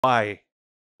Why?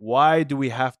 Why do we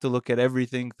have to look at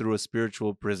everything through a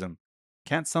spiritual prism?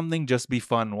 Can't something just be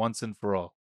fun once and for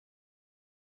all?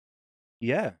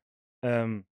 Yeah.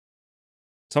 Um,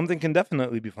 Something can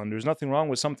definitely be fun. There's nothing wrong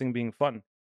with something being fun.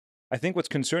 I think what's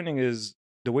concerning is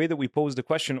the way that we pose the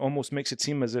question almost makes it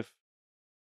seem as if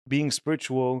being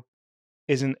spiritual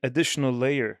is an additional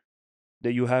layer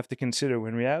that you have to consider,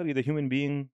 when in reality, the human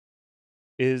being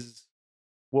is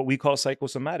what we call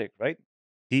psychosomatic, right?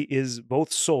 He is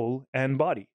both soul and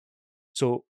body.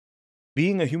 So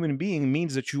being a human being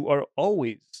means that you are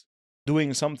always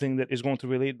doing something that is going to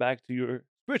relate back to your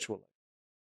spiritual life,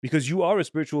 because you are a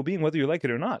spiritual being, whether you like it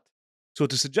or not. So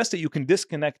to suggest that you can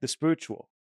disconnect the spiritual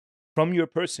from your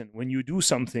person when you do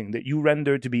something that you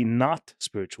render to be not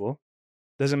spiritual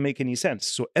doesn't make any sense.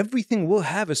 So everything will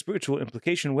have a spiritual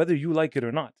implication, whether you like it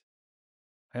or not.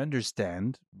 I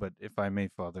understand, but if I may,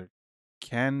 Father,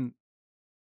 can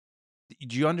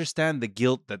do you understand the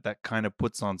guilt that that kind of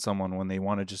puts on someone when they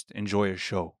want to just enjoy a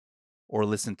show or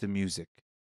listen to music?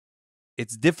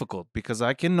 It's difficult because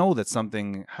I can know that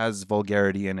something has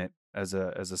vulgarity in it as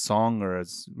a song or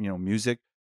as, music,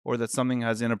 or that something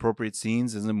has inappropriate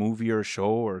scenes as a movie or a show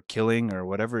or killing or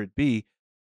whatever it be.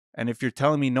 And if you're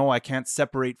telling me no, I can't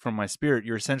separate from my spirit,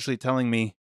 you're essentially telling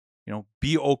me,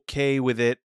 be okay with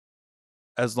it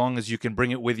as long as you can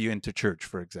bring it with you into church,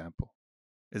 for example.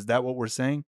 Is that what we're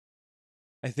saying?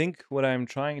 I think what I'm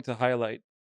trying to highlight,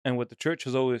 and what the church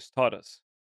has always taught us,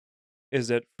 is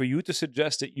that for you to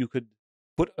suggest that you could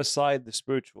put aside the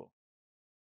spiritual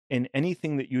in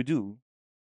anything that you do,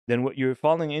 then what you're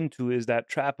falling into is that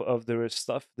trap of there is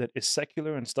stuff that is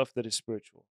secular and stuff that is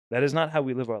spiritual. That is not how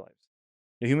we live our lives.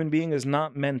 The human being is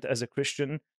not meant as a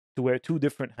Christian to wear two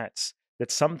different hats.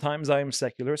 That sometimes I am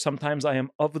secular, sometimes I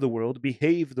am of the world,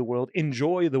 behave the world,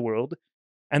 enjoy the world,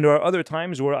 and there are other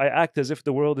times where I act as if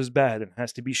the world is bad and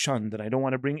has to be shunned, and I don't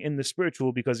want to bring in the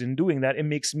spiritual because in doing that, it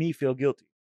makes me feel guilty.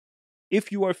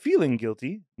 If you are feeling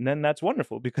guilty, then that's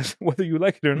wonderful, because whether you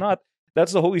like it or not,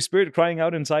 that's the Holy Spirit crying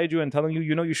out inside you and telling you,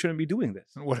 you shouldn't be doing this.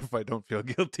 What if I don't feel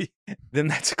guilty? Then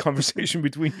that's a conversation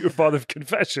between your father of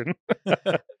confession.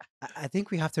 I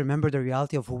think we have to remember the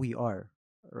reality of who we are,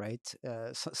 right?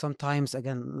 Sometimes,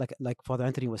 again, like Father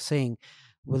Anthony was saying,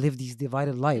 we live these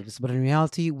divided lives, but in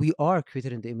reality, we are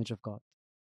created in the image of God.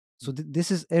 So this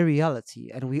is a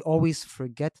reality, and we always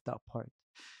forget that part.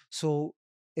 So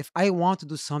if I want to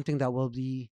do something that will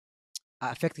be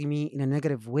affecting me in a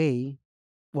negative way,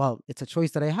 well, it's a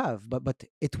choice that I have, but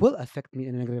it will affect me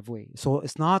in a negative way. So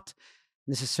it's not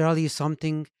necessarily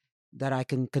something that I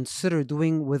can consider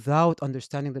doing without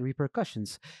understanding the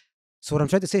repercussions. So what I'm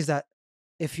trying to say is that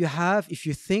if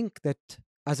you think that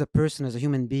as a person, as a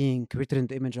human being created in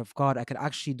the image of God, I can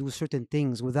actually do certain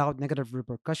things without negative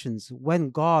repercussions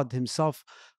when God Himself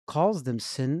calls them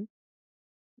sin,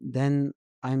 then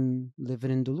I'm living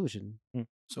in delusion. Mm.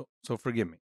 So forgive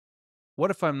me.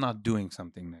 What if I'm not doing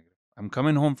something negative? I'm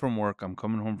coming home from work, I'm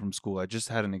coming home from school, I just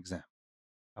had an exam.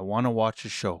 I want to watch a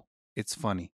show. It's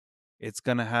funny. It's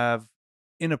going to have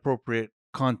inappropriate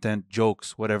content,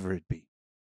 jokes, whatever it be.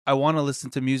 I want to listen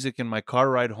to music in my car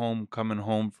ride home, coming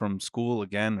home from school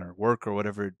again or work or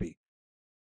whatever it be.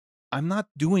 I'm not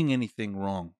doing anything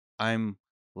wrong. I'm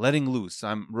letting loose.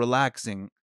 I'm relaxing.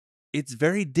 It's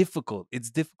very difficult. It's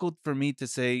difficult for me to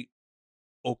say,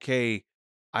 okay,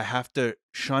 I have to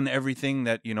shun everything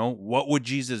that, what would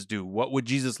Jesus do? What would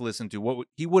Jesus listen to?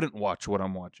 He wouldn't watch what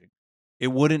I'm watching. It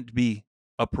wouldn't be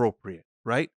appropriate,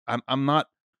 right? I'm not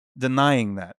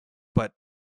denying that. But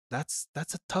that's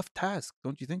a tough task,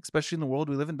 don't you think? Especially in the world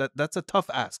we live in, that's a tough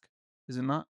ask, is it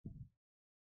not?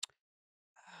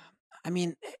 I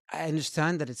mean, I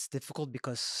understand that it's difficult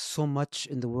because so much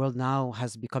in the world now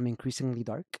has become increasingly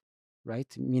dark, right?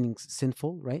 Meaning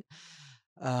sinful, right?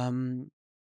 Um,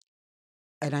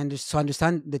 and so I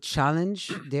understand the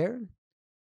challenge there,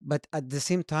 but at the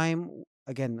same time,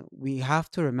 again, we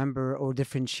have to remember or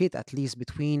differentiate at least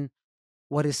between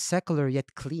what is secular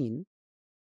yet clean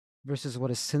versus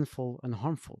what is sinful and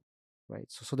harmful, right?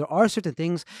 So there are certain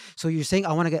things. So you're saying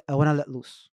I want to let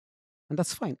loose, and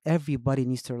that's fine. Everybody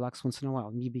needs to relax once in a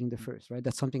while. Me being the first, right?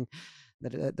 That's something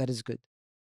that is good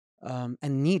and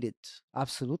needed,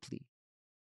 absolutely.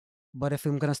 But if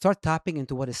I'm gonna start tapping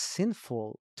into what is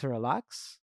sinful to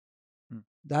relax, Mm.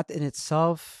 that in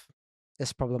itself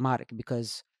is problematic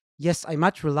because yes, I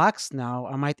might relax now,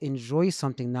 I might enjoy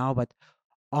something now, but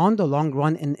on the long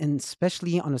run, and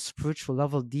especially on a spiritual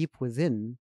level deep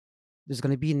within, there's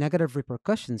going to be negative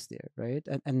repercussions there, right?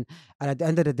 And at the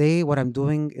end of the day, what I'm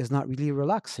doing is not really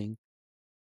relaxing.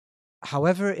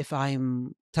 However, if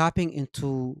I'm tapping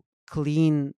into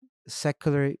clean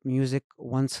secular music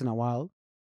once in a while,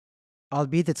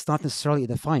 albeit it's not necessarily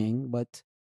edifying, but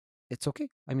it's okay.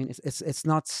 I mean, it's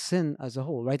not sin as a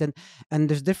whole, right? And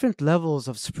there's different levels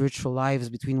of spiritual lives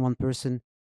between one person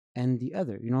and the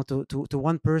other. You know, to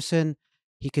one person,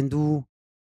 he can do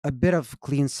a bit of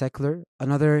clean secular.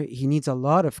 Another, he needs a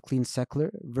lot of clean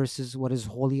secular versus what is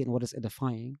holy and what is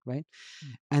edifying, right?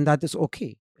 And that is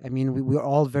okay. I mean, we're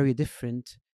all very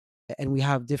different, and we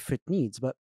have different needs.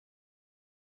 But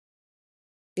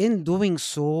in doing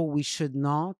so, we should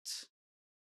not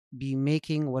be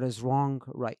making what is wrong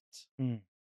right. Mm.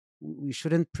 We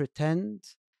shouldn't pretend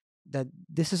that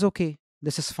this is okay,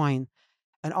 this is fine.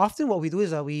 And often what we do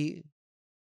is that we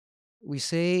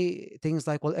say things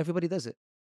like, well, everybody does it.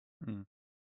 Mm.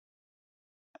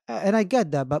 And I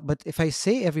get that, but if I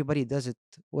say everybody does it,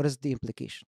 what is the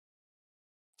implication?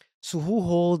 So who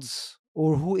holds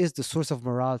or who is the source of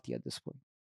morality at this point?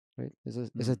 Right? Is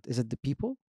it the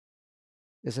people?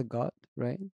 Is it God?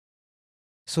 Right?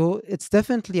 So it's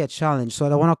definitely a challenge. So I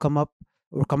don't want to come up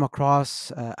or come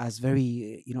across as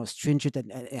very stringent,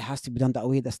 and it has to be done that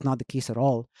way. That's not the case at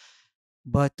all.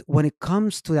 But when it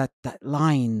comes to that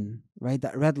line, right,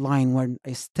 that red line, when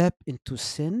I step into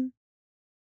sin,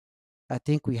 I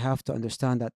think we have to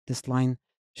understand that this line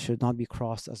should not be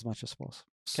crossed as much as possible.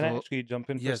 Can I So, actually jump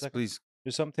in for a yes, second? please.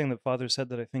 There's something that Father said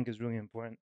that I think is really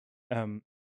important. Um,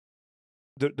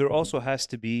 there also has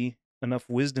to be enough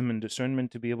wisdom and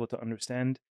discernment to be able to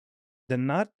understand that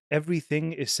not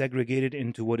everything is segregated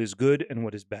into what is good and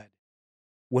what is bad.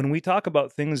 When we talk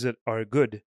about things that are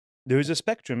good, there is a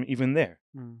spectrum even there.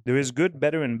 Mm, There is good,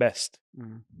 better, and best.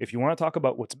 mm, If you want to talk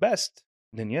about what's best,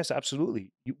 then yes,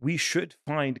 absolutely. We should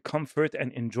find comfort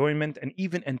and enjoyment and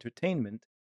even entertainment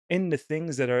in the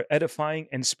things that are edifying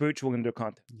and spiritual in their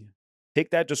content. yeah. Take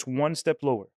that just one step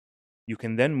lower. You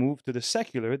can then move to the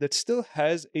secular that still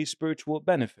has a spiritual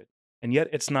benefit, and yet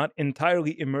it's not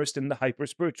entirely immersed in the hyper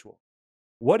spiritual.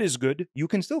 What is good? You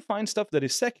can still find stuff that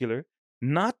is secular,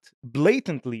 not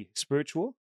blatantly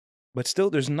spiritual, but still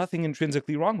there's nothing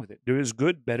intrinsically wrong with it. There is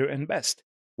good, better, and best.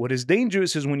 What is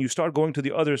dangerous is when you start going to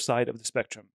the other side of the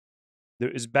spectrum. There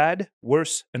is bad,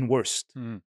 worse, and worst.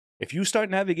 Mm. If you start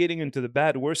navigating into the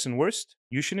bad, worse, and worst,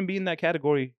 you shouldn't be in that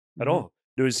category at Mhm. all.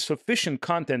 There is sufficient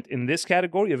content in this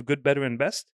category of good, better, and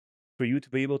best for you to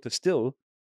be able to still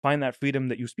find that freedom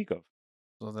that you speak of.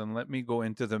 So then let me go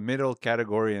into the middle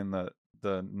category and the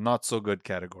not so good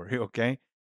category, okay?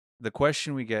 The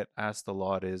question we get asked a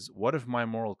lot is, what if my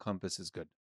moral compass is good?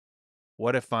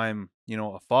 What if I'm,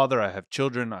 a father, I have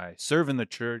children, I serve in the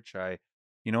church, I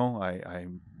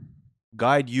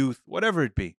guide youth, whatever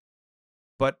it be.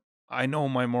 But I know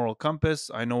my moral compass,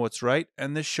 I know what's right,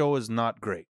 and this show is not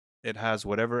great. It has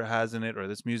whatever it has in it, or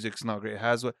this music's not great. It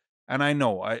has what, and I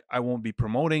know I won't be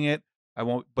promoting it. I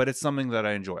won't, but it's something that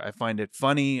I enjoy. I find it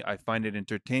funny. I find it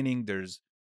entertaining. There's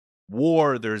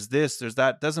war, there's this, there's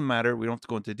that. Doesn't matter. We don't have to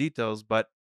go into details, but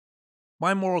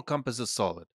my moral compass is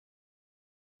solid.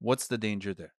 What's the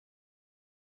danger there?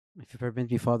 If you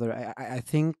permit me, Father, I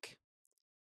think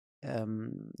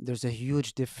there's a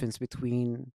huge difference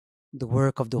between the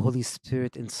work of the Holy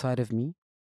Spirit inside of me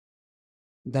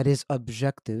that is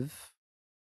objective,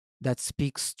 that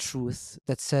speaks truth,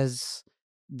 that says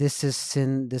this is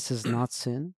sin, this is not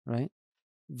sin, right?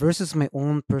 Versus my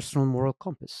own personal moral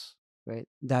compass, right?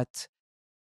 That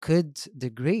could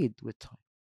degrade with time.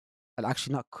 Well,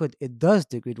 actually, not could, it does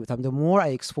degrade with time. The more I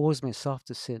expose myself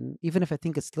to sin, even if I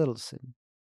think it's little sin,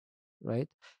 right?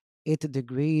 It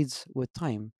degrades with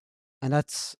time. And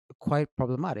that's quite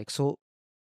problematic. So,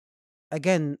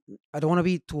 again, I don't want to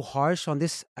be too harsh on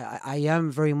this. I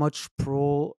am very much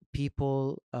pro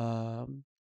people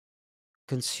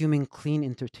consuming clean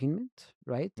entertainment,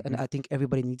 right? And Mhm. I think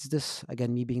everybody needs this.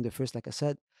 Again, me being the first, like I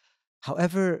said.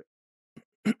 However,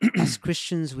 as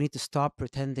Christians, we need to stop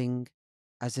pretending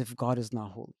as if God is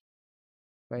not holy,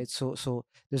 right? So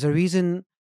there's a reason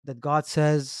that God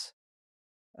says,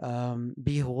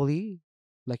 "Be holy,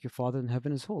 like your Father in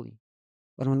heaven is holy."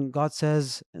 But when God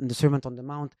says in the Sermon on the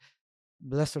Mount,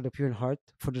 "Blessed are the pure in heart,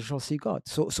 for they shall see God."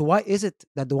 So why is it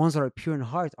that the ones that are pure in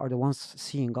heart are the ones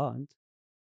seeing God?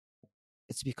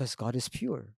 It's because God is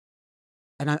pure,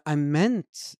 and I'm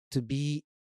meant to be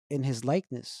in His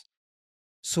likeness.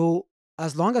 So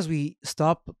as long as we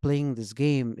stop playing this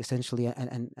game essentially,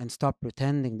 and stop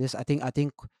pretending this, I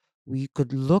think we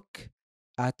could look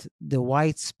at the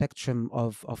wide spectrum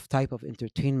of type of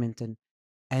entertainment,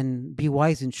 and be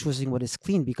wise in choosing what is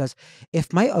clean. Because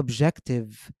if my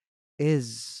objective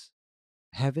is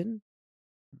heaven,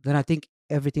 then I think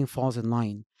everything falls in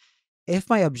line. If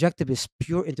my objective is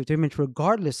pure entertainment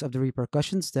regardless of the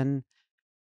repercussions, then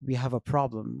we have a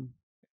problem.